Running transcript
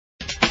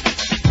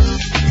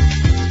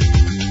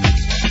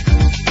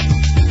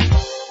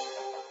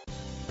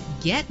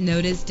Get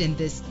noticed in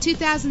this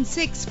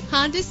 2006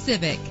 Honda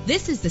Civic.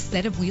 This is the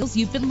set of wheels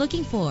you've been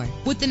looking for,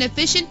 with an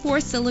efficient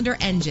 4-cylinder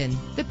engine.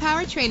 The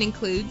powertrain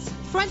includes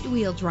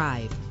front-wheel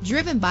drive,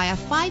 driven by a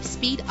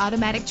 5-speed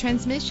automatic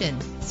transmission.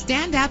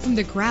 Stand out from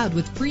the crowd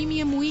with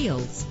premium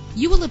wheels.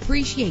 You will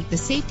appreciate the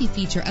safety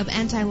feature of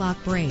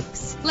anti-lock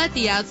brakes. Let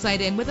the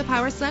outside in with a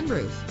power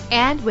sunroof.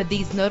 And with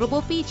these notable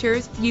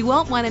features, you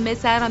won't want to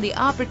miss out on the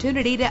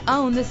opportunity to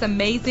own this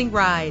amazing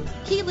ride.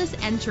 Keyless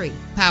entry,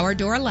 power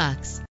door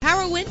locks,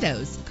 power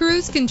windows,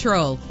 cruise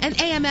control, an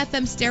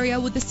AM/FM stereo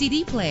with a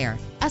CD player,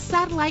 a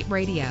satellite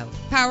radio,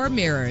 power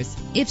mirrors.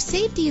 If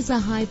safety is a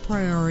high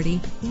priority,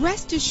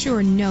 rest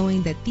assured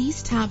knowing that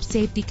these top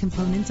safety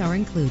components are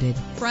included: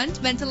 front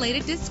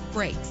ventilated disc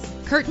brakes,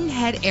 curtain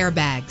head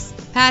airbags,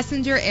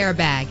 passenger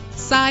airbag,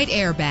 side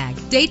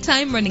airbag,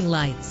 daytime running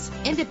lights,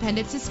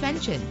 independent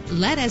suspension.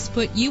 Let us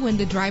put you in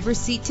the driver's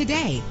seat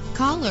today.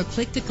 Call or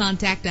click to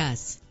contact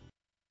us.